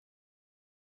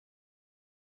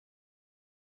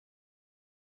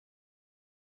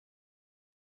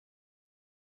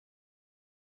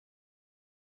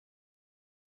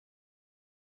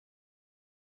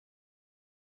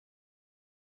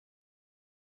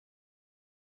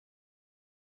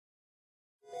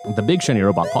The Big Shiny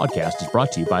Robot Podcast is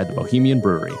brought to you by the Bohemian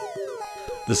Brewery.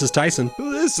 This is Tyson.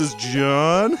 This is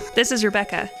John. This is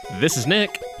Rebecca. This is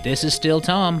Nick. This is still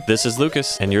Tom. This is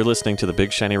Lucas, and you're listening to the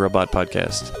Big Shiny Robot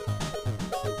Podcast.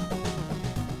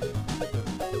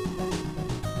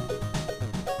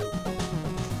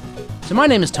 So my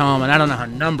name is Tom, and I don't know how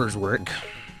numbers work.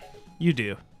 You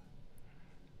do.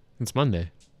 It's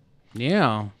Monday.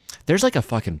 Yeah. There's like a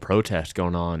fucking protest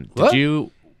going on. What? Did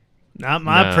you? Not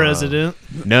my No. president.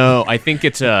 No, I think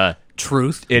it's a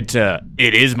Truth. it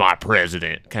is my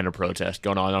president kind of protest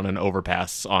going on an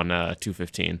overpass on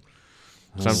 215.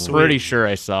 So I'm pretty sure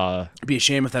I saw. It'd be a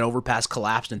shame if that overpass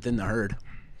collapsed and thinned the herd.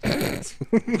 Don't say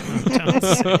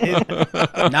it.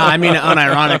 No, I mean it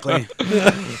unironically.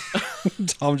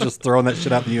 Tom just throwing that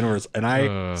shit out in the universe, and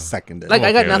I second it. Like,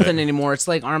 I got okay with nothing anymore. It's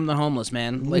like arm the homeless,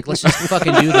 man. Like, let's just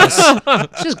fucking do this.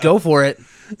 Let's just go for it.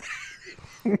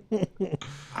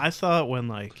 I thought when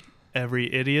like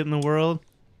every idiot in the world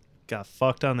got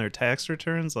fucked on their tax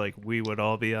returns, like we would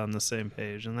all be on the same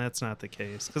page, and that's not the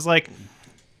case. Because like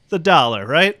the dollar,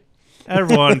 right?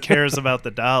 Everyone cares about the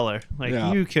dollar. Like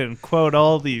Yeah. you can quote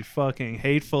all the fucking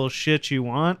hateful shit you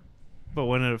want, but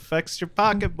when it affects your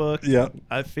pocketbook, Yeah.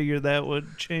 I figured that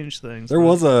would change things. There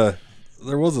was a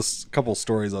couple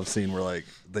stories I've seen where like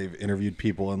they've interviewed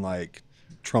people in like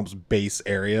Trump's base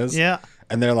areas. Yeah.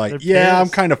 And they're like, They're yeah, I'm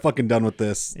pissed. kind of fucking done with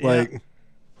this. Yeah. Like,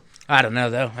 I don't know,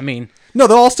 though. I mean, no,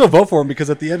 they'll all still vote for him because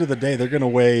at the end of the day, they're going to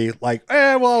weigh like,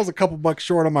 well, I was a couple bucks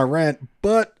short on my rent,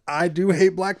 but I do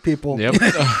hate black people. Yep.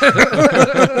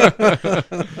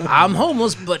 I'm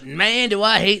homeless, but man, do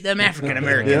I hate them African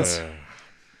Americans. Yes.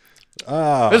 This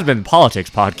has been Politics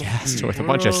Podcast with a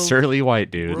bunch of World- surly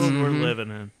white dudes. world we're living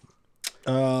in.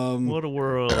 What a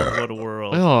world! What a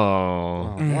world!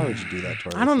 Oh, Why would you do that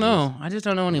to our I don't listeners? know. I just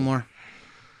don't know anymore.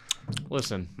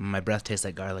 listen. My breath tastes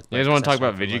like garlic. You guys want to talk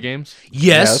about video games?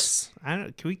 Yes.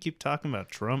 Can we keep talking about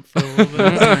Trump for a little bit?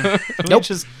 Can we Nope.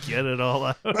 just get it all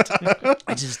out?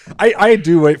 I just I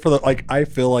do wait for the like. I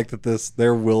feel like that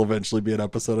there will eventually be an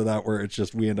episode of that where it's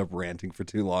just we end up ranting for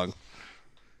too long.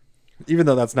 Even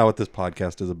though that's not what this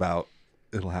podcast is about,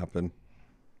 it'll happen.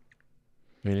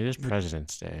 I mean, it is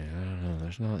President's Day. I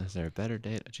don't know. Is there a better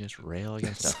day to just rail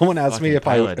against? Someone asked me if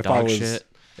I dog was shit?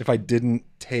 if I didn't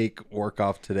take work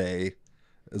off today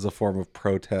as a form of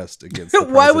protest against the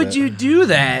Why would you president. do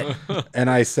that? And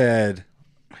I said,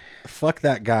 fuck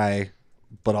that guy,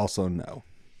 but also no.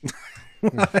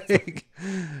 Like,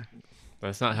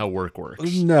 That's not how work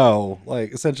works. no.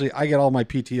 Like, essentially, I get all my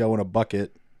PTO in a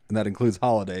bucket, and that includes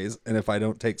holidays. And if I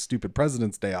don't take stupid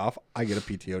President's Day off, I get a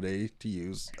PTO day to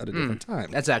use at a different time.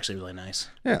 That's actually really nice.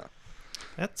 Yeah.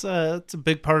 That's a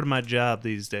big part of my job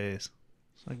these days.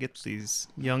 So I get these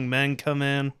young men come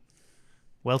in,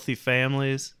 wealthy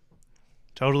families,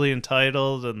 totally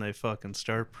entitled, and they fucking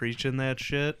start preaching that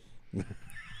shit.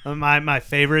 My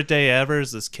favorite day ever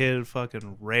is this kid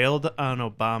fucking railed on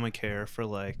Obamacare for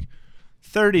like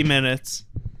 30 minutes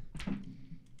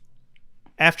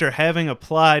after having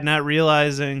applied, not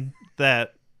realizing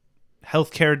that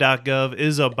healthcare.gov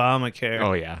is Obamacare.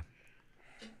 Oh yeah.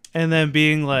 And then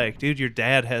being like, dude, your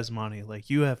dad has money. Like,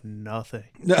 you have nothing.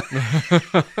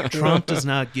 Trump does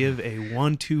not give a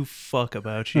 1-2 fuck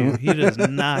about you. He does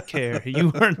not care.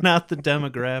 You are not the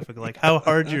demographic. Like, how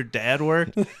hard your dad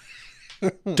worked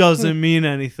doesn't mean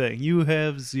anything. You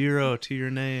have 0 to your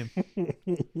name.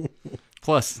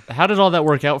 Plus, how did all that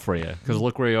work out for you? Because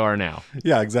look where you are now.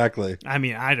 Yeah, exactly. I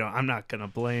mean, I'm not going to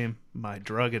blame my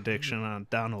drug addiction on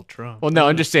Donald Trump. Well, no,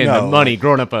 I'm just saying No. the money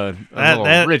growing up a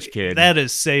little rich kid. That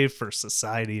is saved for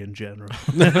society in general.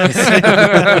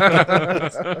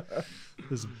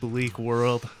 This bleak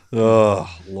world. Oh,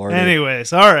 Lord.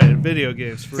 Anyways, all right, video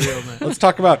games for real, man. Let's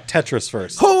talk about Tetris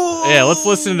first. Yeah, let's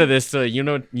listen to this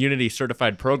Unity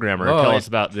certified programmer Oh, tell it- us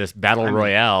about this battle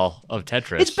royale of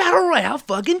Tetris. It's Battle Royale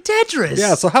fucking Tetris.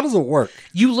 Yeah, so how does it work?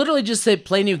 You literally just say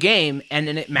play new game, and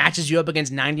then it matches you up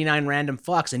against 99 random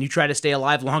fucks, and you try to stay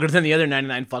alive longer than the other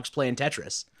 99 fucks playing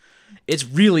Tetris. It's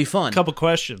really fun. Couple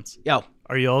questions. Yo.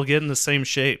 Are you all getting the same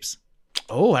shapes?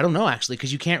 Oh, I don't know, actually,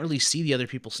 because you can't really see the other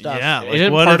people's stuff. Yeah. Like,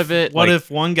 Isn't what part if, of it, What like- if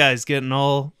one guy's getting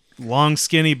all long,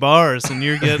 skinny bars and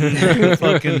you're getting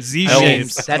fucking Z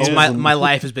shapes? That's my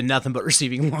life has been nothing but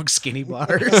receiving long, skinny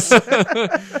bars.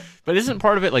 But isn't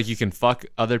part of it like you can fuck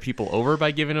other people over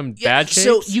by giving them bad shapes?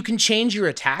 So you can change your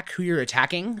attack, who you're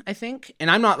attacking, I think. And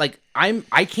I'm not like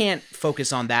I can't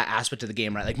focus on that aspect of the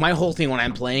game, right? Like my whole thing when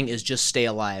I'm playing is just stay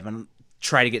alive and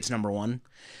try to get to number 1.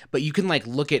 But you can like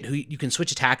look at who you can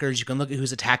switch attackers, you can look at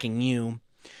who's attacking you,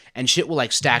 and shit will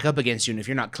like stack up against you. And if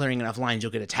you're not clearing enough lines,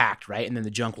 you'll get attacked, right? And then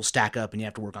the junk will stack up and you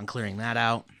have to work on clearing that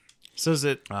out. So is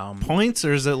it Um, points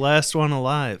or is it last one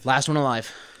alive? Last one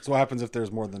alive. So what happens if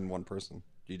there's more than one person?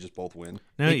 Do you just both win?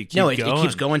 No, you keep It going.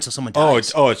 keeps going until someone Oh, dies.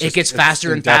 it's it just- gets it's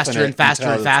faster and faster and indefinite faster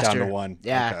until and it's down faster. to one.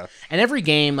 Yeah. Okay. And every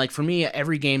game, like for me,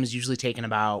 every game is usually taking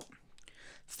about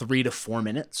 3 to 4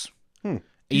 minutes.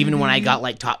 Even when I got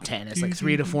like top 10, it's like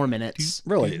 3 to 4 minutes.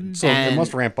 Really? So it And-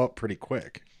 must ramp up pretty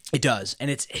quick. It does, and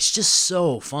it's just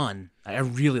so fun. I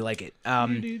really like it.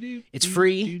 It's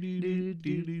free,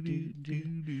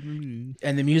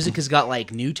 and the music has got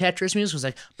like new Tetris music. It's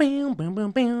like bam, bam,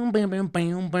 bam, bam, bam, bam,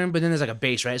 bam, bam, but then there's like a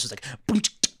bass, right? So it's like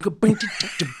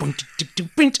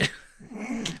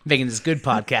making this good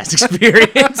podcast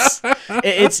experience.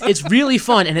 It's really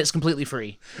fun, and it's completely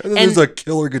free. And then there's a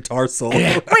killer guitar solo.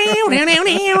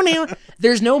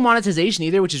 There's no monetization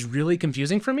either, which is really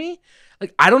confusing for me.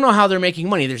 Like, I don't know how they're making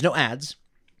money. There's no ads.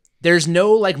 There's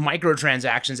no like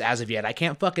microtransactions as of yet. I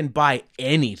can't fucking buy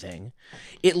anything.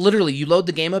 It literally, you load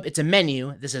the game up, it's a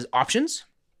menu that says options,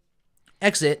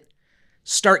 exit,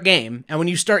 start game, and when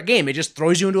you start game, it just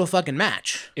throws you into a fucking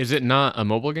match. Is it not a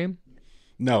mobile game?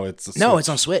 No, it's a No, Switch. it's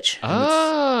on Switch.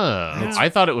 Oh, I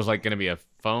thought it was like going to be a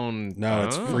phone. No,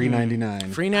 it's Oh. free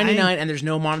 99. Free 99, and there's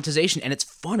no monetization, and it's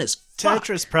fun as fuck.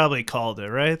 Tetris probably called it,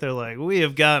 right? They're like, we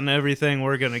have gotten everything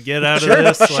we're going to get out of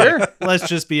this. Like, sure. Let's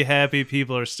just be happy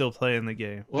people are still playing the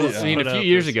game. Well, Yeah. I mean, Put a few out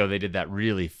years this- ago they did that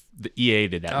really. The EA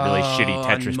did that really shitty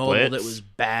Tetris on mobile, Blitz. It was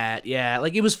bad. Yeah,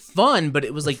 like it was fun, but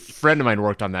it was like A friend of mine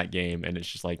worked on that game, and it's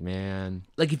just like, man,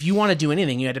 if you want to do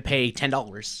anything, you had to pay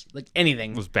 $10, like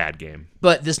anything. it was a bad game.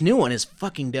 But this new one is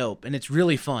fucking dope, and it's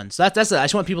really fun. So that's it. I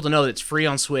just want people to know that it's free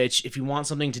on Switch. If you want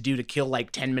something to do to kill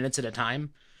like 10 minutes at a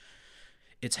time,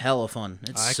 it's hella fun.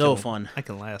 It's fun. I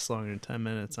can last longer than 10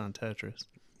 minutes on Tetris.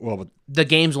 Well, but The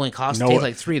games only cost no, take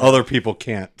like 3 though. other people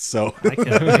can't. So I can,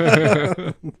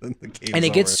 the game's And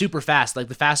it gets over. super fast. Like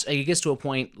it gets to a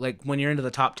point like when you're into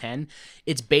the top 10,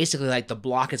 it's basically like the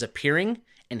block is appearing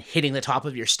and hitting the top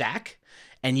of your stack,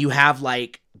 and you have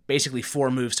like basically 4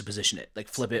 moves to position it, like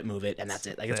flip it, move it, and that's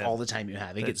it. Like it's That- all the time you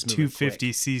have. It gets that moving quick.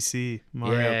 250cc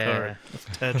Mario Yeah. Kart of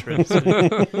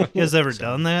Tetris. You guys ever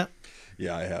done that?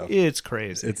 Yeah, I have. It's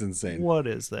crazy. It's insane. What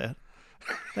is that?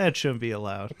 That shouldn't be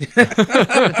allowed. With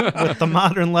the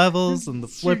modern levels and the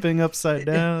flipping upside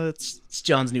down, It's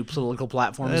John's new political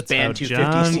platform. Is that's how banned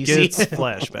John 250cc. gets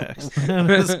flashbacks.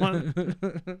 This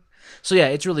one- So yeah,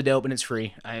 it's really dope and it's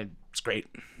free. It's great.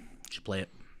 You should play it.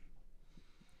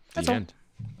 The end.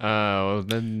 Well,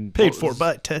 then Paid what for was-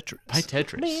 by Tetris. by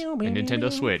Tetris and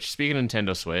Nintendo Switch. Speaking of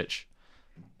Nintendo Switch,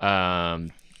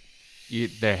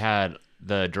 they had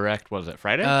the Direct. Was it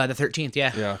Friday? The 13th,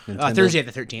 yeah. Yeah, Nintendo- Thursday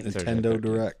the 13th. Nintendo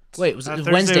Direct. Wait, was it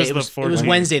Thursday Wednesday? was It the was, it was 14th.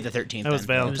 Wednesday the 13th. That was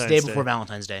then. It was the day Valentine's before Day.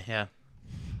 Valentine's Day, yeah.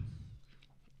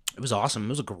 It was awesome. It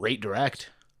was a great Direct.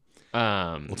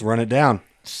 Let's run it down.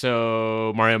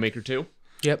 So Mario Maker 2.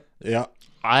 Yep. Yeah.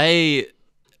 I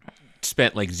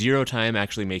spent like 0 time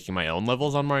actually making my own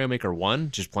levels on Mario Maker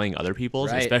 1, just playing other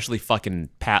people's, Right. especially fucking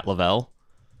Pat Lavelle.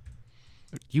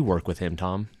 You work with him,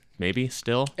 Tom? Maybe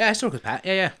still? Yeah, I still work with Pat.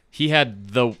 Yeah, yeah. He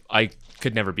had I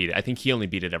could never beat it. I think he only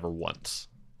beat it ever once.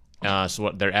 So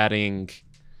what they're adding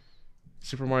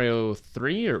Super Mario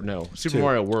 3 or no, Super 2.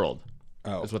 Mario World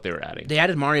Oh. is what they were adding. They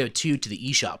added Mario 2 to the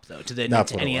eShop though, to the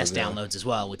That's what it NES was, yeah. downloads as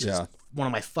well, which Yeah. is one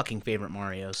of my fucking favorite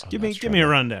Marios. Give me a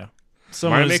rundown.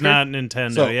 Someone Mario who's Maker? not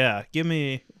Nintendo. So- Yeah, give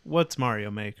me what's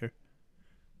Mario Maker.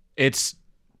 It's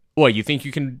what you think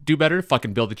you can do better?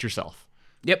 Fucking build it yourself.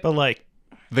 Yep. But like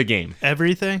The game.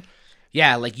 everything.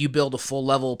 Yeah, like you build a full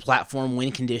level platform,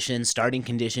 win conditions, starting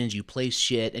conditions, you place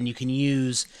shit, and you can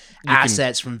use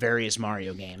assets from various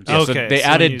Mario games. Yeah, so Okay, they so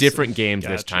added you- different games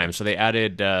this gotcha. time. So they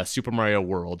added Super Mario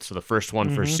World, so the first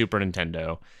one for Super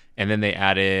Nintendo, and then they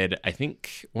added, I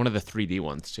think, one of the 3D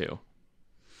ones too.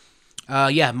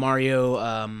 Yeah, Mario,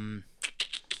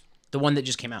 the one that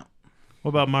just came out. What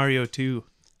about Mario 2?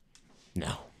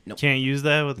 No. Can't use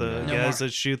that with the No guys more.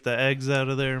 that shoot the eggs out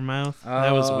of their mouth.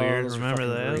 That was Oh, weird. those are Remember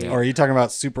fucking that? great. Or are you talking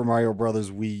about Super Mario Brothers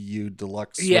Wii U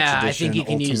Deluxe Switch Yeah, I Edition think you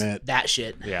can use Ultimate that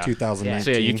shit. Yeah. 2019?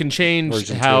 So yeah, you can change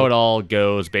version how 2. it all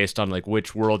goes based on like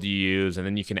which world you use, and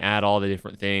then you can add all the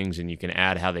different things, and you can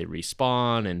add how they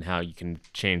respawn and how you can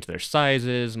change their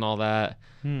sizes and all that.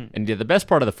 And yeah, the best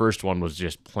part of the first one was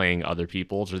just playing other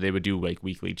people's, or they would do like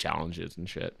weekly challenges and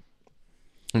shit,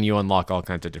 and you unlock all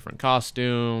kinds of different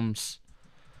costumes.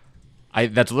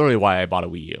 That's literally why I bought a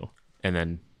Wii U and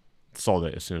then sold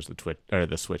it as soon as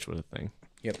the Switch was a thing.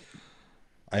 Yep.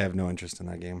 I have no interest in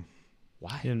that game.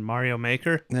 Why? In Mario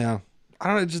Maker? Yeah. I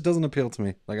don't know, it just doesn't appeal to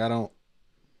me. Like I don't,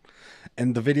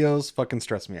 and the videos fucking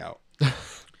stress me out.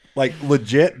 Like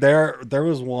legit, there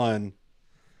was one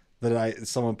that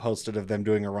someone posted of them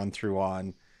doing a run through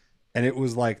on, and it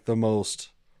was like the most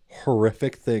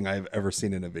horrific thing I've ever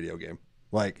seen in a video game.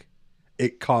 Like,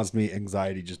 it caused me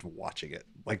anxiety just watching it.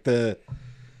 Like the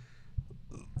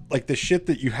shit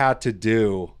that you had to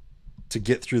do to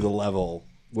get through the level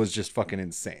was just fucking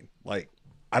insane. Like,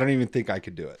 I don't even think I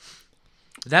could do it.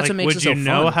 That's what makes would it so you fun.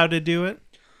 know how to do it?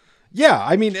 Yeah,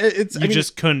 I mean, it's You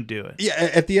just couldn't do it. yeah.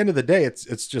 At the end of the day,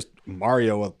 it's just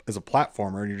Mario as a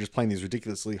platformer, and you're just playing these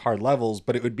ridiculously hard levels.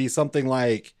 But it would be something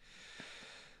like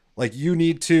you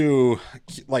need to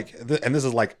and this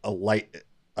is like a light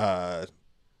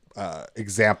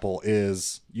example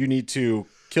is you need to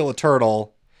kill a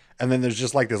turtle, and then there's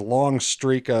just like this long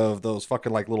streak of those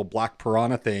fucking like little black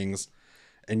piranha things,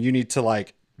 and you need to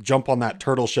like jump on that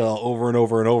turtle shell over and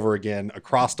over and over again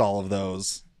across all of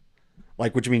those.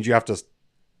 Like, which means you have to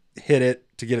hit it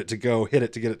to get it to go, hit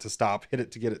it to get it to stop, hit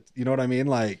it to get it. You know what I mean?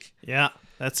 Like, Yeah,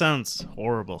 that sounds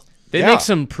horrible. They Yeah. make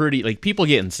some pretty, like, people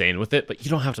get insane with it, but you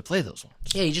don't have to play those ones.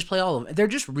 Yeah, you just play all of them. They're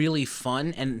just really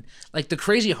fun, and like the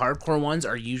crazy hardcore ones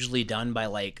are usually done by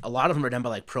like a lot of them are done by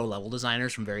like pro level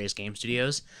designers from various game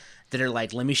studios that are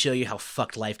like, let me show you how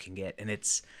fucked life can get, and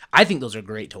I think those are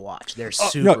great to watch. They're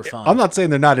super fun. I'm not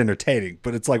saying they're not entertaining,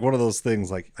 but it's like one of those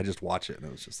things. Like, I just watch it and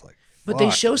it was just like. But they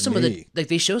fuck show some of the me.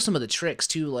 they show some of the tricks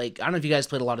too. Like, I don't know if you guys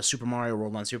played a lot of Super Mario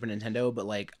World on Super Nintendo, but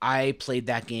like I played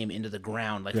that game into the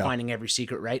ground, like finding every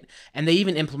secret, right? And they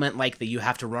even implement like that you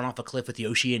have to run off a cliff with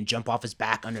Yoshi and jump off his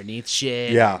back underneath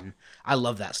shit. Yeah. and I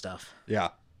love that stuff. Yeah,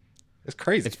 it's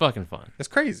crazy. It's fucking fun. It's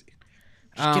crazy.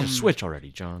 Just get a Switch already,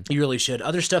 John. You really should.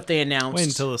 Other stuff they announced. Wait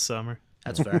until the summer.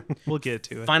 That's fair. We'll get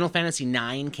to it. Final Fantasy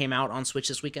IX came out on Switch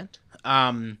this weekend.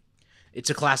 It's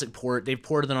a classic port. They've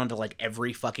ported it onto like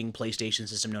every fucking PlayStation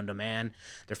system known to man.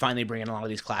 They're finally bringing a lot of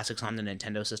these classics on the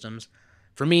Nintendo systems.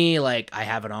 For me, like, I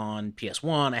have it on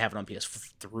PS1, I have it on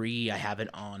PS3, I have it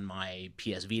on my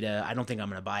PS Vita. I don't think I'm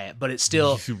gonna buy it, but it's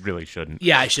still. You really shouldn't.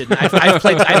 Yeah, I shouldn't. I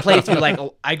play through like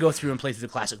I go through and play through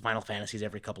the classic Final Fantasies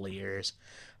every couple of years.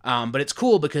 But it's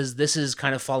cool because this is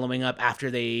kind of following up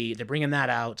after they're bringing that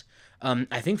out.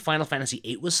 I think Final Fantasy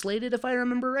VIII was slated, if I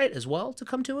remember right, as well to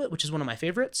come to it, which is one of my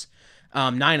favorites.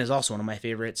 9 is also one of my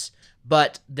favorites,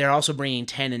 but they're also bringing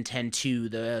 10 and 10-2,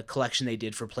 the collection they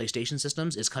did for PlayStation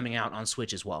systems, is coming out on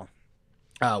Switch as well,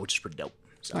 which is pretty dope.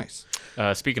 So. Nice.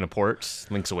 Speaking of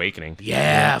ports, Link's Awakening.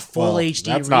 Yeah, full Well, HD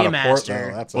that's remaster. not a port,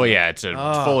 though. That's Well, yeah, it's a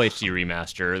full HD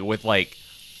remaster with like,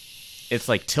 it's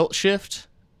like tilt shift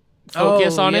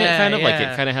focus on it, kind of like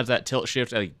it kind of has that tilt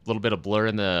shift, like a little bit of blur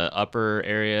in the upper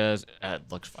areas. It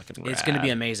looks fucking rad. It's going to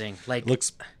be amazing. Like,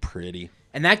 looks pretty.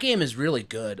 and that game is really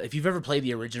good. If you've ever played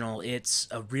the original, it's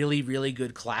a really, really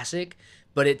good classic,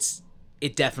 but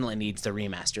it definitely needs the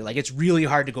remaster. Like, it's really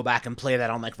hard to go back and play that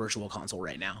on like Virtual Console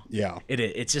right now. Yeah.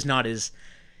 It's just not as,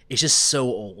 it's just so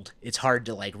old. It's hard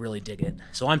to like really dig it.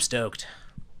 So I'm stoked.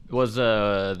 Was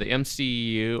the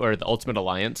MCU or the Ultimate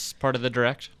Alliance part of the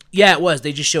direct? Yeah, it was.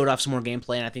 They just showed off some more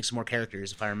gameplay and I think some more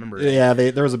characters, if I remember right. Yeah,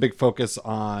 there was a big focus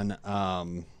on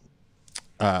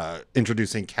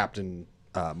introducing Captain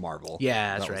Marvel.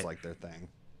 Yeah, that's that was right. like their thing.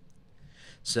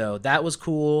 So that was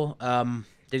cool.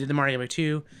 They did the Mario Game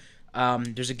 2.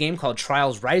 There's a game called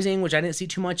Trials Rising, which I didn't see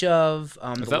too much of.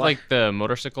 Is that like the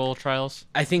motorcycle trials?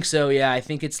 I think so. Yeah, I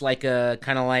think it's like a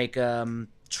kind of like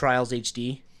Trials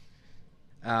HD,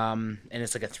 and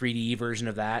it's like a 3D version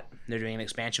of that. They're doing an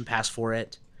expansion pass for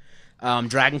it.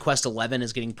 Dragon Quest XI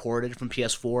is getting ported from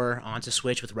PS4 onto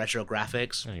Switch with retro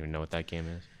graphics. I don't even know what that game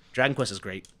is. Dragon Quest is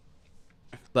great,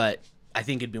 but I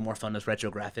think it'd be more fun with retro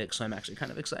graphics, so I'm actually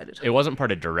kind of excited. It wasn't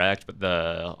part of direct, but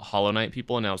the Hollow Knight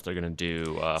people announced they're gonna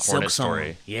do Hornet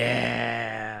Story.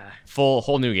 Yeah.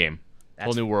 Whole new game.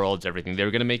 Whole new worlds, everything. They were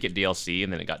gonna make it DLC,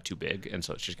 and then it got too big, and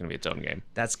so it's just gonna be its own game.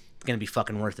 That's going to be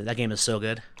fucking worth it. That game is so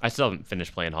good. I still haven't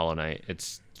finished playing Hollow Knight.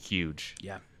 It's huge.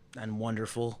 Yeah, and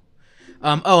wonderful.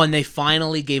 And they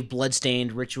finally gave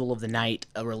Bloodstained Ritual of the Night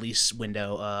a release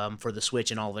window for the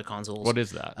Switch and all the consoles. What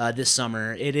is that? This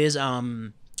summer. It is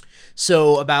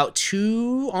so about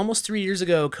almost 3 years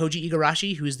ago, Koji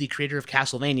Igarashi, who is the creator of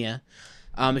Castlevania,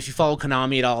 if you follow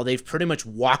Konami at all, they've pretty much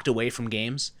walked away from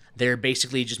games. They're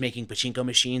basically just making pachinko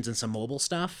machines and some mobile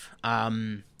stuff.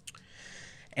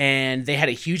 And they had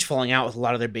a huge falling out with a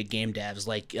lot of their big game devs,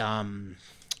 like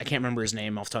I can't remember his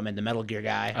name off the top of my head, the Metal Gear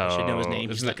guy. I should know his name.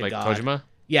 He's Isn't like it a god. Kojima?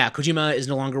 Yeah, Kojima is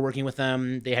no longer working with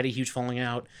them. They had a huge falling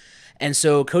out. And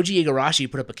so Koji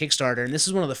Igarashi put up a Kickstarter, and this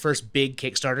is one of the first big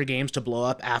Kickstarter games to blow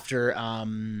up after,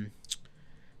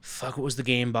 what was the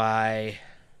game by...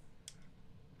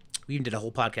 We even did a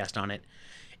whole podcast on it.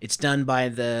 It's done by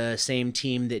the same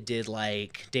team that did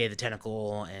like Day of the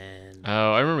Tentacle and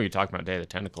Oh, I remember you talking about Day of the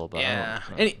Tentacle, but yeah. I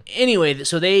don't know. Anyway,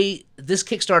 so this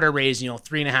Kickstarter raised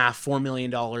 $3.5-4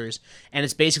 million, and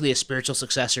it's basically a spiritual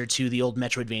successor to the old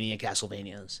Metroidvania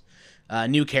Castlevanias.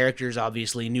 New characters,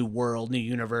 obviously, new world, new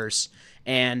universe,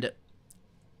 and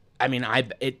I mean,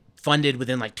 it funded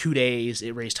within like 2 days.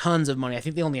 It raised tons of money. I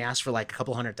think they only asked for like a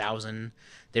couple $100,000.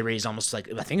 They raised almost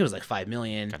like I think it was like $5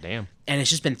 million. God damn. And it's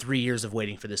just been 3 years of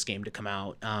waiting for this game to come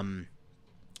out.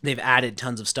 They've added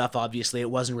tons of stuff, obviously. It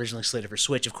wasn't originally slated for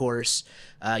Switch, of course.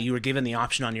 You were given the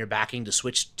option on your backing to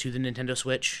switch to the Nintendo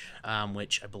Switch,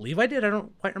 which I believe I did. I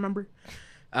don't quite remember.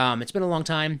 It's been a long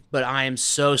time, but I am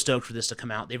so stoked for this to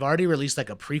come out. They've already released like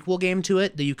a prequel game to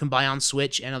it that you can buy on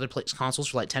Switch and other consoles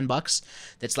for like $10.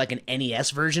 That's like an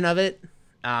NES version of it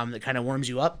that kind of warms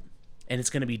you up. And it's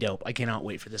going to be dope. I cannot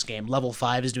wait for this game. Level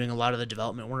 5 is doing a lot of the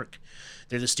development work.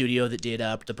 They're the studio that did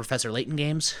the Professor Layton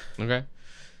games. Okay.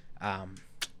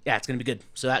 Yeah, it's going to be good.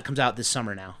 So that comes out this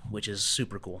summer now, which is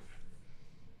super cool.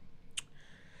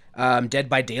 Dead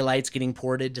by Daylight's getting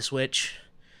ported to Switch.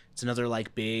 It's another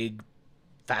like big,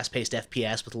 fast-paced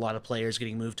FPS with a lot of players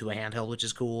getting moved to a handheld, which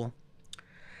is cool.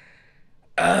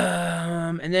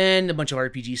 And then a bunch of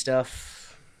RPG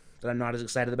stuff that I'm not as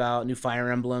excited about. New Fire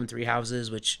Emblem, Three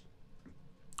Houses, which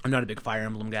I'm not a big Fire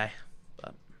Emblem guy.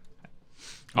 But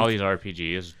All these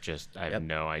RPGs, just I have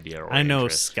no idea. Or I know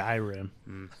interest. Skyrim.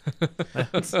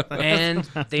 and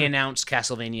they announced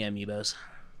Castlevania amiibos,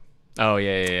 Oh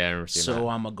yeah. I remember seeing so that.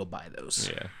 I'm gonna go buy those.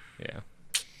 Yeah. Yeah,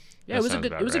 That it was a sounds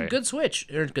good. about It was a right. good Switch,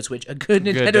 a good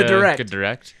Nintendo Direct. Good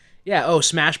Direct. Yeah. Oh,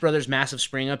 Smash Brothers Massive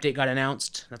Spring update got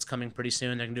announced. That's coming pretty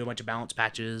soon. They're gonna do a bunch of balance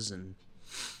patches, and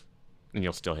And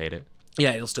you'll still hate it.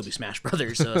 yeah, it'll still be Smash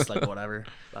Brothers, so it's like whatever.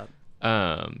 But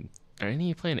Are any of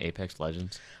you playing Apex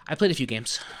Legends? I played a few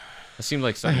games. That seemed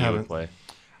like something you would haven't. play.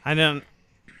 I don't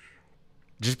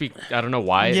I don't know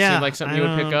why it Yeah, seemed like something you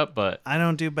would pick up, but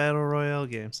do battle royale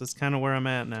games. That's kind of where I'm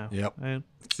at now. Yep. I-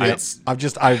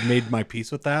 I've made my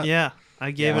peace with that. yeah,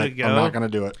 I gave it a go. I'm not gonna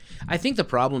do it. I think the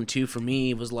problem too for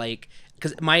me was like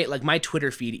because my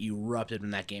Twitter feed erupted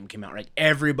when that game came out. Right,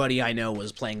 everybody I know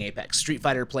was playing Apex. Street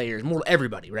Fighter players, more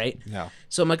everybody, right? Yeah.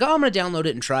 So I'm like, oh, I'm gonna download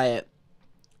it and try it,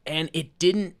 and it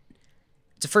didn't.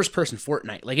 It's a first-person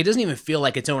Fortnite. Like it doesn't even feel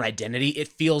like its own identity. It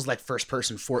feels like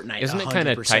first-person Fortnite. isn't it kind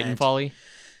of 100%. Titanfall-y?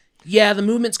 Yeah, the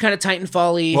movement's kind of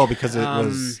Titanfall-y. Well, because it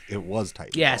was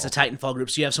Titanfall. Yeah, it's a Titanfall group,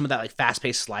 so you have some of that like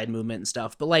fast-paced slide movement and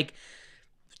stuff. But like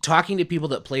talking to people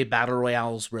that play battle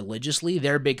royales religiously,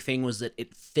 their big thing was that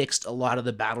it fixed a lot of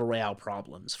the battle royale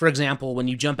problems. For example, when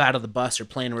you jump out of the bus or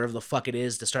plane, wherever the fuck it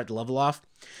is to start the level off,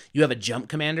 you have a jump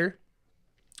commander,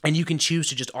 and you can choose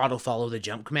to just auto follow the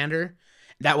jump commander.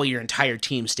 That way, your entire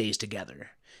team stays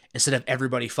together instead of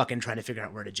everybody fucking trying to figure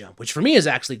out where to jump, which for me is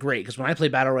actually great because when I play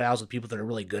battle royales with people that are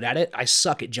really good at it, I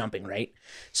suck at jumping, right?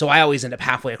 So I always end up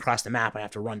halfway across the map. I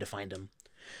have to run to find them.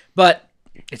 But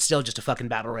it's still just a fucking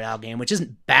battle royale game, which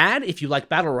isn't bad. If you like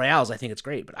battle royales, I think it's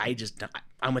great. But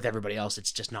I'm with everybody else.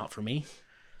 It's just not for me.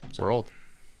 World.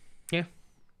 Yeah.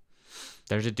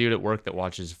 There's a dude at work that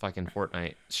watches fucking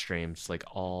Fortnite streams like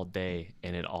all day,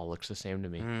 and it all looks the same to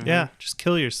me. Yeah, just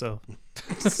kill yourself.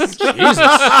 Jesus.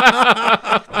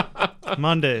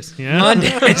 Mondays, yeah.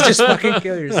 Mondays, just fucking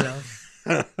kill yourself.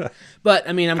 But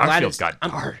I mean, I'm glad Garfield's got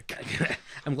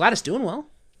I'm glad it's doing well.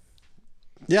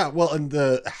 Yeah, well,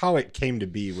 and how it came to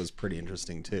be was pretty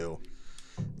interesting too.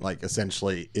 Like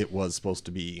essentially, it was supposed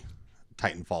to be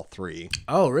Titanfall 3.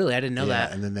 Oh, really? I didn't know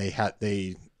that. And then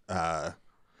they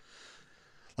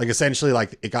like essentially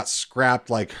like it got scrapped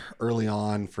like early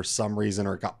on for some reason,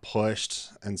 or it got pushed,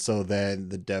 and so then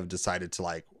the dev decided to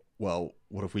like, well,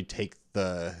 what if we take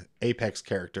the Apex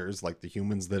characters, like the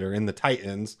humans that are in the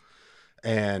Titans,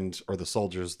 or the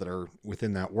soldiers that are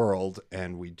within that world,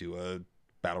 and we do a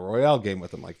battle royale game with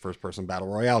them, like first person battle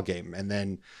royale game. And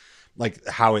then like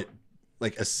how it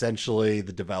like essentially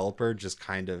the developer just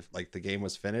kind of like the game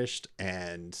was finished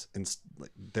and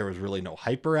like, there was really no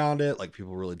hype around it. Like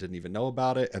people really didn't even know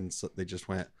about it. And so they just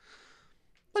went,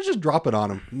 let's just drop it on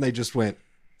them. And they just went,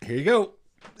 here you go,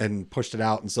 and pushed it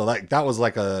out. And so that was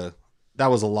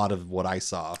a lot of what I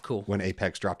saw Cool. when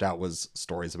Apex dropped out, was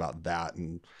stories about that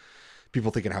and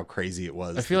people thinking how crazy it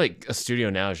was. I feel like a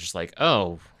studio now is just like,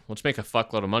 oh, let's make a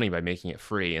fuckload of money by making it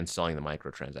free and selling the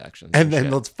microtransactions. and then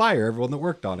shit. let's fire everyone that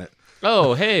worked on it.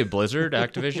 Oh, hey, Blizzard,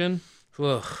 Activision.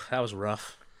 Ugh, that was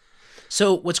rough.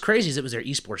 So what's crazy is it was their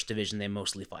esports division they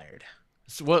mostly fired.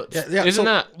 So what? Yeah, Isn't so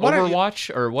that what are you-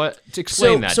 Overwatch or what?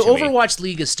 Explain that So to me. Overwatch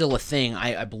League is still a thing,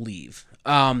 I believe.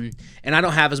 And I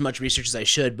don't have as much research as I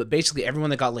should, but basically everyone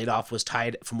that got laid off was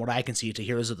tied, from what I can see, to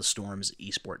Heroes of the Storm's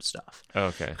esports stuff.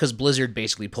 Okay. Because Blizzard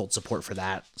basically pulled support for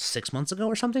that 6 months ago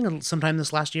or something, sometime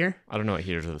this last year. I don't know what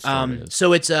Heroes of the Storm is.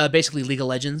 So it's basically League of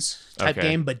Legends type Okay.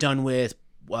 game, but done with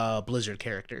Blizzard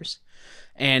characters.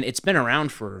 And it's been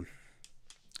around for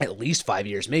at least 5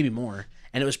 years, maybe more.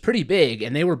 And it was pretty big,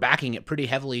 and they were backing it pretty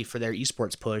heavily for their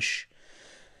esports push.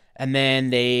 And then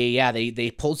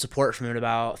they pulled support from it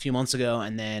about a few months ago,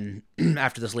 and then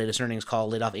after this latest earnings call,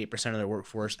 laid off 8% of their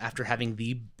workforce after having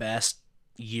the best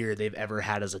year they've ever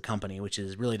had as a company, which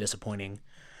is really disappointing.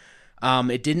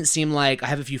 It didn't seem like, I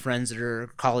have a few friends that are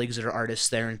colleagues that are artists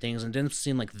there and things, and it didn't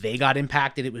seem like they got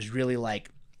impacted. It was really like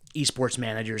esports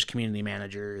managers, community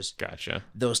managers, Gotcha.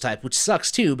 those type, which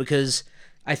sucks too, because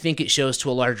I think it shows to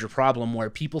a larger problem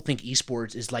where people think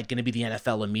esports is like going to be the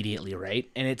NFL immediately, right?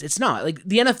 And it's not. Like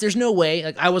the NFL, there's no way.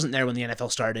 Like I wasn't there when the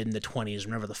NFL started in the 20s,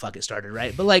 whenever the fuck it started,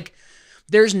 right? But like,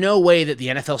 there's no way that the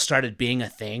NFL started being a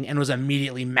thing and was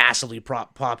immediately massively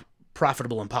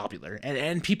profitable and popular.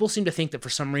 And people seem to think that for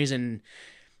some reason,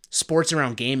 sports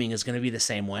around gaming is going to be the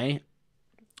same way.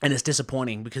 And it's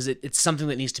disappointing because it's something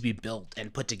that needs to be built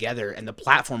and put together, and the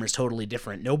platform is totally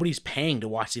different. Nobody's paying to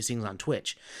watch these things on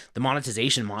Twitch. The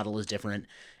monetization model is different,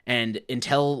 and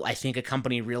until I think a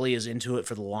company really is into it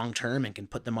for the long term and can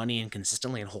put the money in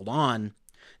consistently and hold on,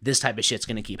 this type of shit's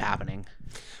going to keep happening.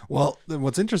 Well,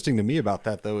 what's interesting to me about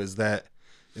that though is that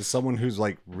as someone who's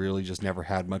like really just never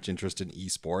had much interest in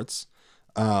esports,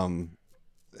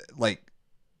 like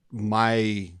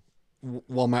my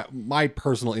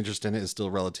personal interest in it is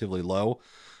still relatively low.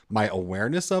 My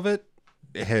awareness of it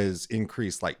has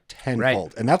increased like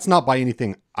tenfold, and that's not by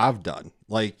anything I've done.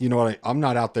 Like, you know what? I'm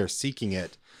not out there seeking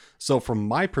it. So from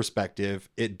my perspective,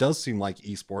 it does seem like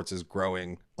esports is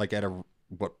growing like at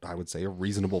what I would say a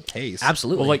reasonable pace.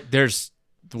 Absolutely. Well, like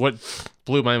what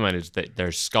blew my mind is that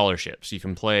there's scholarships. You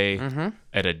can play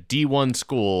at a D1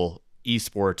 school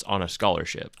esports on a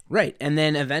scholarship. Right. And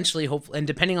then eventually, hopefully, and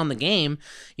depending on the game,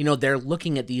 you know, they're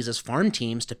looking at these as farm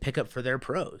teams to pick up for their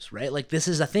pros, right? Like this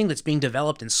is a thing that's being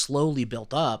developed and slowly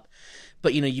built up.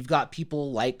 But, you know, you've got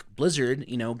people like Blizzard,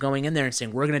 you know, going in there and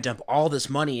saying, we're going to dump all this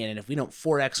money in, and if we don't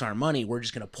 4X our money, we're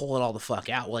just going to pull it all the fuck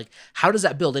out. Well, like, how does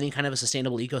that build any kind of a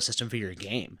sustainable ecosystem for your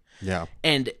game? Yeah.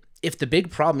 And if the big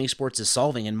problem esports is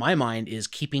solving, in my mind, is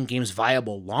keeping games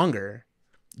viable longer,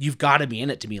 you've got to be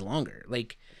in it to be longer.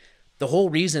 Like, the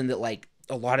whole reason that like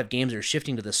a lot of games are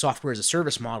shifting to the software as a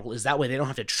service model is that way they don't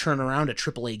have to churn around a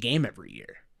AAA game every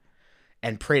year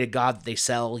and pray to God that they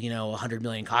sell, you know, 100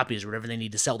 million copies or whatever they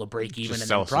need to sell to break even Just and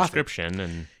sell then a profit. subscription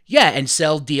and And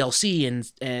sell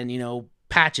DLC and you know,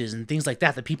 patches and things like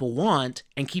that people want,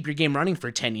 and keep your game running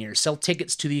for 10 years. Sell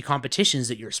tickets to the competitions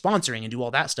that you're sponsoring and do all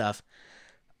that stuff.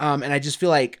 And I just feel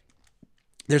like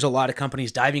there's a lot of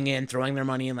companies diving in, throwing their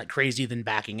money in like crazy, then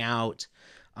backing out.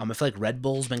 I feel like Red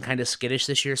Bull's been kind of skittish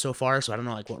this year so far, so I don't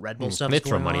know like what Red Bull stuff they is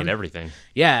throw going money on. at everything.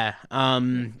 Yeah.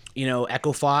 You know,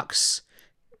 Echo Fox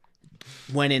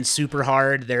went in super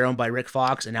hard. They're owned by Rick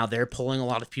Fox, and now they're pulling a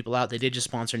lot of people out. They did just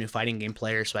sponsor a new fighting game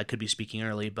player, so I could be speaking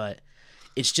early, but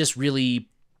it's just really,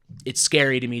 it's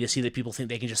scary to me to see that people think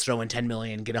they can just throw in 10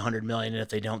 million, get 100 million, and if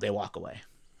they don't, they walk away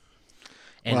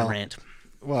and rant.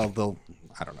 Well,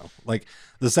 I don't know. Like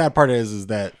the sad part is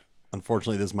that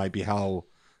unfortunately this might be how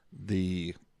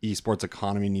the esports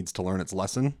economy needs to learn its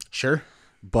lesson. Sure.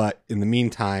 But in the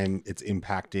meantime, it's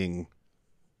impacting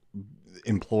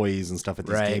employees and stuff at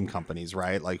these game companies,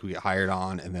 right? Like who get hired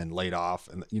on and then laid off,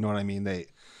 and you know what I mean?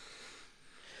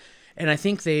 And I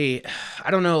think I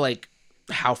don't know like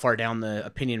how far down the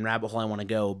opinion rabbit hole I want to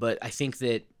go, but I think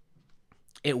that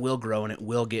it will grow and it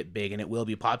will get big and it will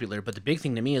be popular. But the big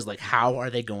thing to me is like, how are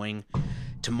they going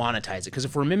to monetize it? Because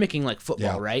if we're mimicking like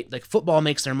football, right? Like football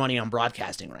makes their money on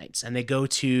broadcasting rights, and they go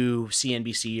to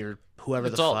CNBC or whoever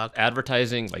It's the all fuck.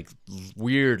 advertising, like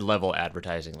weird level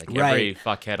advertising. Like every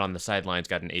fuckhead on the sidelines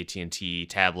got an AT&T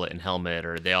tablet and helmet,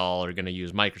 or they all are going to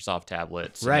use Microsoft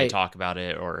tablets. And they talk about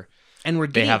it, or And we're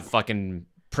they getting, have fucking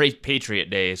Patriot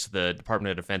Day, so the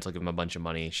Department of Defense will give them a bunch of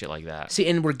money, shit like that. see,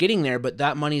 and we're getting there, but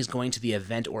that money is going to the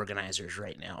event organizers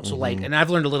right now. So like, and I've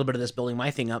learned a little bit of this building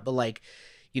my thing up, but like,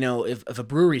 you know, if a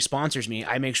brewery sponsors me,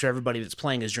 I make sure everybody that's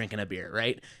playing is drinking a beer,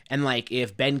 right? And like,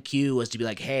 if BenQ was to be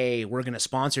like, hey, we're going to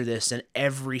sponsor this, and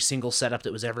every single setup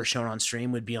that was ever shown on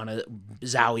stream would be on a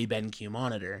Zowie BenQ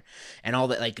monitor. And all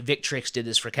that, like Victrix did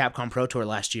this for Capcom Pro Tour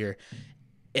last year.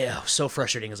 so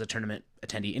frustrating as a tournament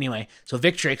attendee. Anyway, so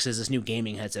Victrix is this new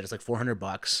gaming headset. It's like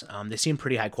 $400. They seem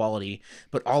pretty high quality,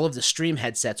 but all of the stream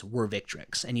headsets were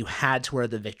Victrix, and you had to wear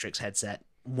the Victrix headset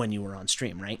when you were on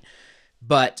stream, right?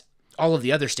 But all of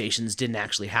the other stations didn't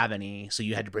actually have any, so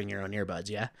you had to bring your own earbuds,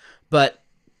 yeah? But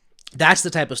that's the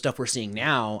type of stuff we're seeing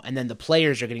now, and then the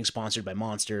players are getting sponsored by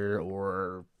Monster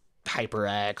or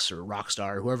HyperX or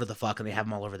Rockstar, or whoever the fuck, and they have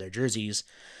them all over their jerseys.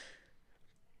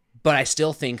 But I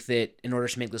still think that in order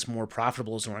to make this more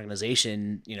profitable as an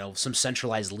organization, you know, some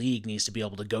centralized league needs to be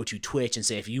able to go to Twitch and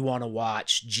say, if you want to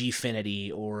watch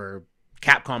Gfinity or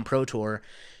Capcom Pro Tour,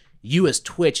 you as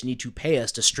Twitch need to pay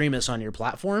us to stream us on your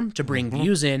platform to bring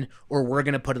views in, or we're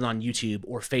going to put it on YouTube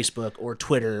or Facebook or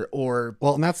Twitter or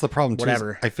Well, and that's the problem too.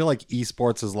 whatever. I feel like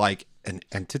esports is like an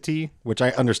entity, which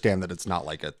I understand that it's not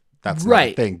like that's not a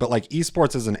Right. thing, but like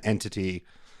esports as an entity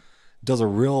does a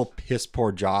real piss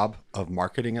poor job of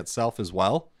marketing itself as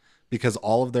well, because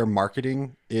all of their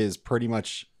marketing is pretty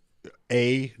much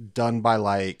done by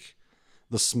like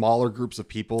the smaller groups of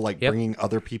people, like bringing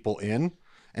other people in.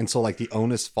 And so like the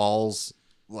onus falls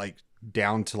like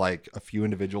down to like a few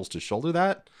individuals to shoulder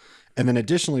that. And then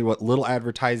additionally, what little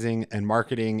advertising and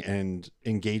marketing and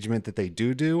engagement that they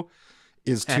do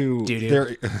is to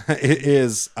their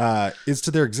is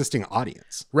to their existing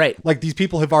audience. Right. Like these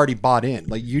people have already bought in.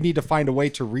 Like you need to find a way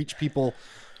to reach people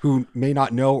who may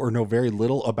not know or know very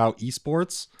little about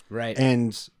esports. Right.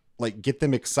 And like get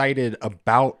them excited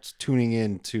about tuning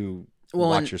in to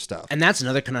watch your stuff. And that's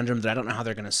another conundrum that I don't know how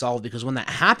they're going to solve, because when that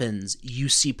happens, you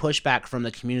see pushback from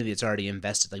the community that's already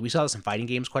invested. Like we saw this in fighting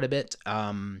games quite a bit.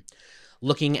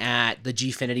 Looking at the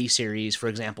Gfinity series, for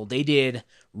example, they did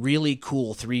really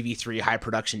cool 3v3 high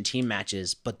production team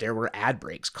matches, but there were ad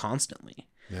breaks constantly.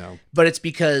 Yeah. But it's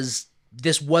because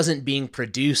this wasn't being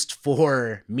produced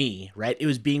for me, right? It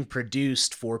was being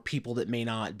produced for people that may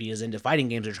not be as into fighting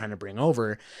games they're trying to bring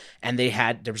over. And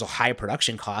there was a high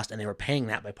production cost, and they were paying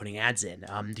that by putting ads in.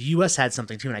 The US had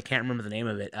something too, and I can't remember the name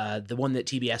of it. The one that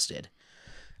TBS did.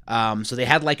 So they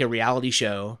had like a reality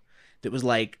show that was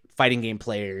like fighting game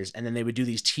players, and then they would do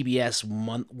these TBS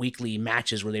weekly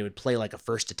matches where they would play like a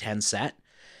 1 to 10 set.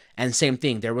 And same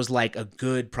thing, there was like a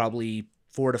good probably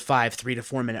 4 to 5, 3 to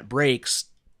 4 minute breaks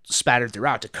spattered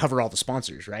throughout to cover all the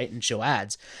sponsors, right, and show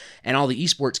ads. And all the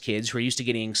esports kids who are used to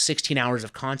getting 16 hours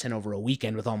of content over a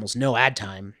weekend with almost no ad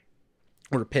time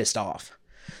were pissed off.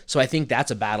 So I think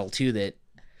that's a battle too that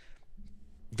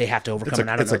they have to overcome.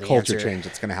 It's a culture change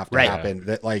that's going to have to happen.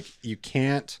 That like you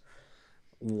can't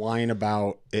whine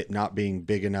about it not being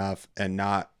big enough and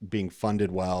not being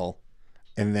funded well,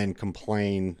 and then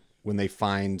complain when they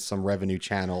find some revenue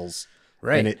channels.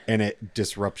 Right. And it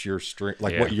disrupts your stream,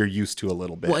 like what you're used to a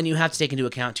little bit. Well, and you have to take into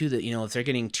account too that, you know, if they're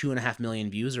getting 2.5 million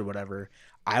views or whatever,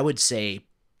 I would say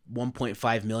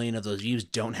 1.5 million of those views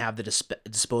don't have the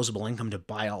disposable income to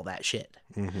buy all that shit.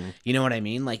 Mm-hmm. You know what I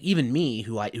mean? Like even me,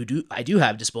 I do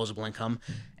have disposable income,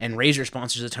 and Razer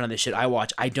sponsors a ton of this shit I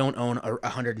watch. I don't own a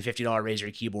 $150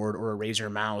 Razer keyboard or a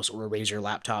Razer mouse or a Razer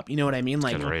laptop. You know what I mean?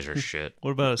 Like Razer shit.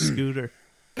 What about a scooter?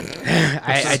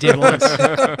 I did once.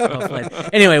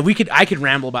 Anyway, I could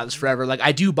ramble about this forever. Like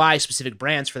I do buy specific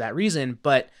brands for that reason,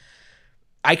 but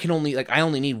I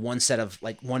only need one set of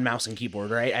like one mouse and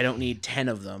keyboard, right? I don't need 10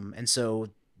 of them. And so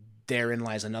therein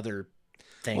lies another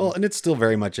thing. Well, and it's still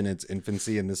very much in its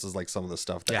infancy, and this is like some of the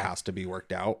stuff that has to be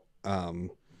worked out.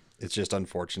 It's just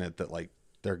unfortunate that like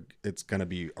it's going to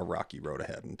be a rocky road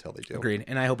ahead until they do. Agreed.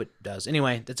 And I hope it does.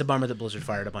 Anyway, it's a bummer that Blizzard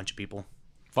fired a bunch of people.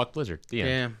 Fuck Blizzard. The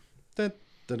end. Yeah.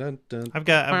 I've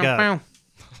got a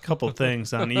couple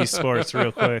things on esports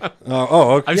real quick.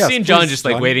 Okay. I've seen John just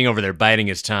like waiting over there, biding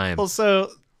his time. Well,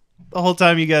 so the whole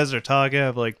time you guys are talking, I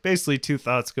have like basically two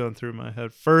thoughts going through my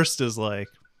head. First is like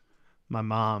my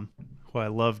mom, who I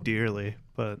love dearly,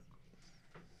 but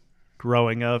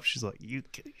growing up, she's like, you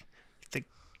think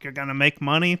you're going to make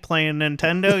money playing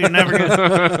Nintendo? You're never going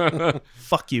to.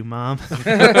 Fuck you, Mom.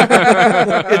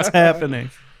 It's happening.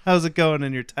 How's it going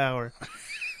in your tower?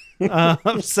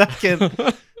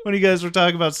 Second, when you guys were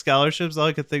talking about scholarships, all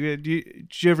I could think of,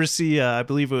 did you ever see, I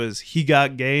believe it was He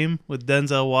Got Game with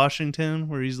Denzel Washington,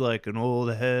 where he's like an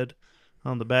old head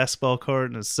on the basketball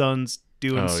court and his son's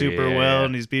doing super well,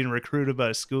 and he's being recruited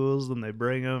by schools, and they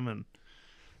bring him, and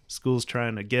schools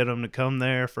trying to get him to come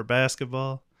there for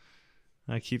basketball.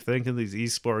 I keep thinking of these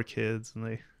esport kids,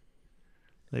 and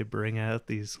they bring out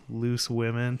these loose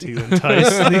women to entice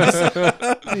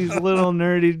these little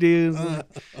nerdy dudes.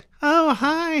 Oh,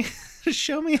 hi.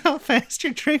 Show me how fast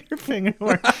your trigger finger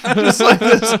works. Just like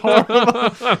this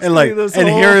horrible. And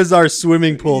here is our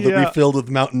swimming pool that we filled with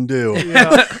Mountain Dew.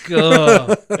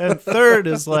 Yeah. And third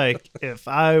is like, if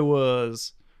I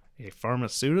was a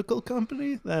pharmaceutical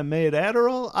company that made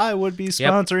Adderall, I would be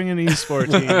sponsoring an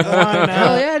esport team. Why not?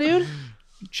 Hell yeah, dude.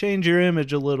 Change your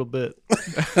image a little bit.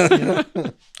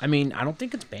 I mean, I don't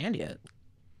think it's banned yet.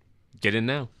 Get in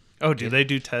now. Oh, do they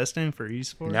do testing for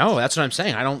esports? No, that's what I'm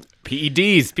saying. I don't.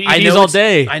 PEDs I know all it's-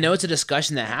 day. I know it's a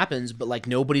discussion that happens, but like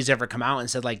nobody's ever come out and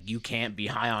said like you can't be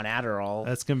high on Adderall.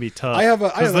 That's gonna be tough. I have a-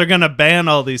 because they're gonna ban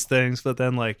all these things, but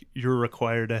then like you're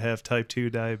required to have type 2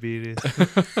 diabetes.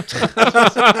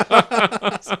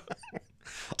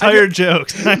 Tired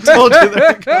jokes. I told you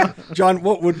that. John,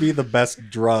 what would be the best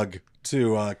drug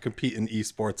to compete in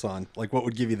esports on? Like, what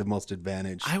would give you the most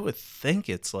advantage? I would think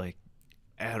it's like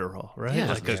Adderall, right? Yeah,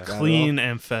 like a yeah. clean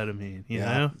amphetamine, you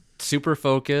Yeah. know? Super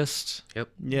focused.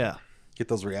 Yeah. Get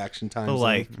those reaction times. But in.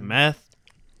 like meth,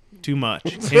 too much.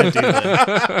 Can't do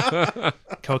that.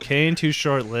 Cocaine, too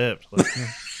short lived. Like,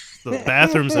 the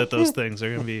bathrooms at those things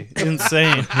are gonna be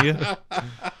insane. Yeah.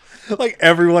 Like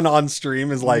everyone on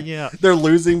stream is like, Yeah. they're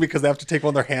losing because they have to take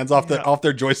one of their hands off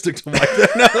their joystick to wipe their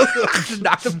nose.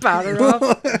 Knock the powder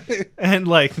off. And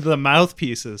like the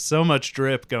mouthpieces, so much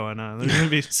drip going on. There's gonna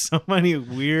be so many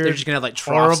weird, They're just gonna have like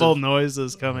troughs horrible of,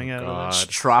 noises coming out of God.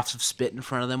 troughs of spit in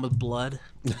front of them with blood.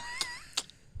 it.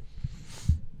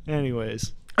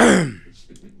 Anyways,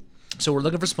 So we're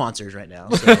looking for sponsors right now.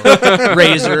 So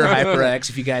Razer, HyperX,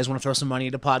 if you guys want to throw some money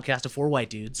into podcast of 4 white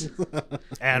dudes.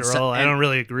 Adderall. I don't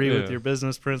really agree with Yeah. your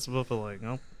business principle, but like,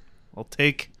 no, I'll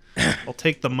take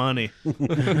the money.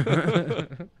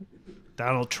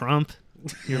 Donald Trump,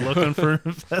 you're looking for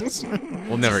investment.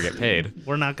 We'll never get paid.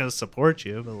 We're not gonna support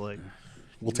you, but like,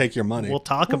 We'll take your money. we'll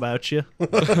talk about you. You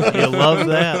love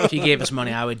that. If he gave us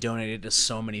money, I would donate it to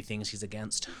so many things he's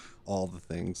against. All the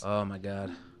things. Oh my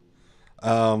god.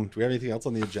 Do we have anything else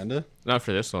on the agenda? Not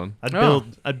for this one.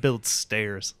 I'd build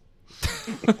stairs.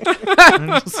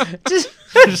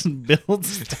 just build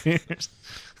stairs.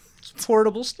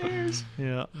 Portable stairs.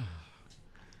 Yeah.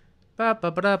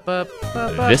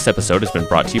 This episode has been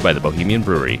brought to you by the Bohemian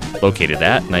Brewery, located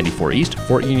at 94 East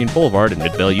Fort Union Boulevard in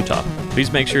Midvale, Utah.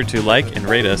 Please make sure to like and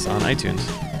rate us on iTunes.